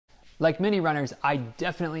Like many runners, I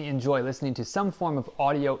definitely enjoy listening to some form of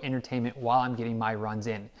audio entertainment while I'm getting my runs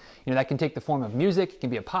in. You know, that can take the form of music, it can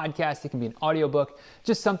be a podcast, it can be an audiobook,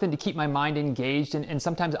 just something to keep my mind engaged and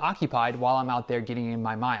sometimes occupied while I'm out there getting in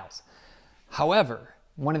my miles. However,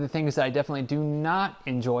 one of the things that I definitely do not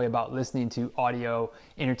enjoy about listening to audio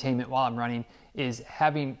entertainment while I'm running is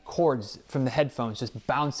having cords from the headphones just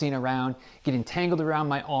bouncing around, getting tangled around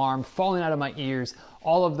my arm, falling out of my ears,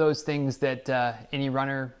 all of those things that any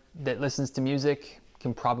runner that listens to music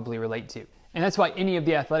can probably relate to. And that's why any of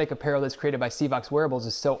the athletic apparel that's created by CVOX Wearables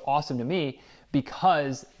is so awesome to me,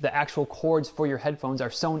 because the actual cords for your headphones are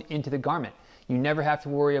sewn into the garment. You never have to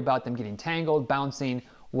worry about them getting tangled, bouncing,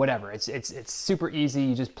 whatever. It's super easy.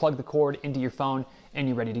 You just plug the cord into your phone and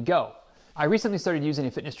you're ready to go. I recently started using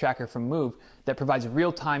a fitness tracker from Moov that provides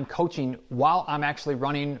real-time coaching while I'm actually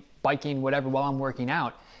running, biking, whatever, while I'm working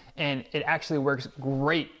out. And it actually works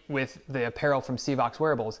great with the apparel from CVOX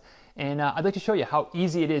Wearables. And I'd like to show you how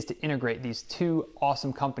easy it is to integrate these two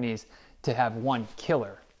awesome companies to have one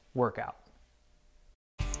killer workout.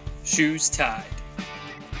 Shoes tied.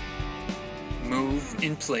 Moov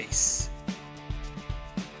in place.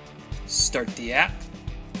 Start the app.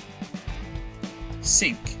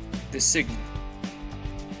 Sync the signal.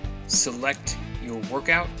 Select your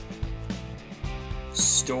workout.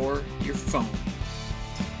 Store your phone.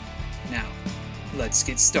 Now, let's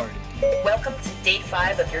get started. Welcome to day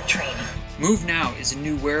 5 of your training. Moov Now is a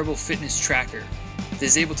new wearable fitness tracker that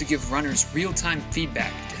is able to give runners real-time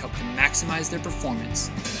feedback to help them maximize their performance,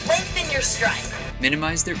 Lengthen your stride.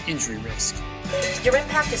 minimize their injury risk, Your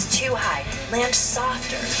impact is too high. Land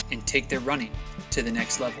softer. and take their running to the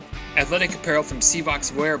next level. Athletic apparel from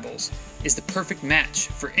CVOX Wearables is the perfect match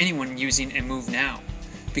for anyone using a Moov Now,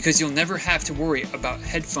 because you'll never have to worry about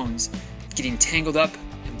headphones getting tangled up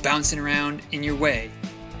and bouncing around in your way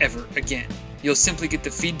ever again. You'll simply get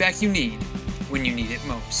the feedback you need when you need it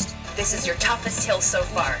most. This is your toughest hill so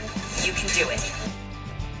far. You can do it.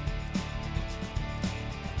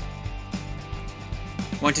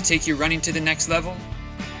 Want to take your running to the next level?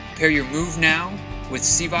 Pair your Moov Now with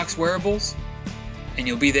CVOX Wearables, and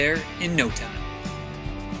you'll be there in no time.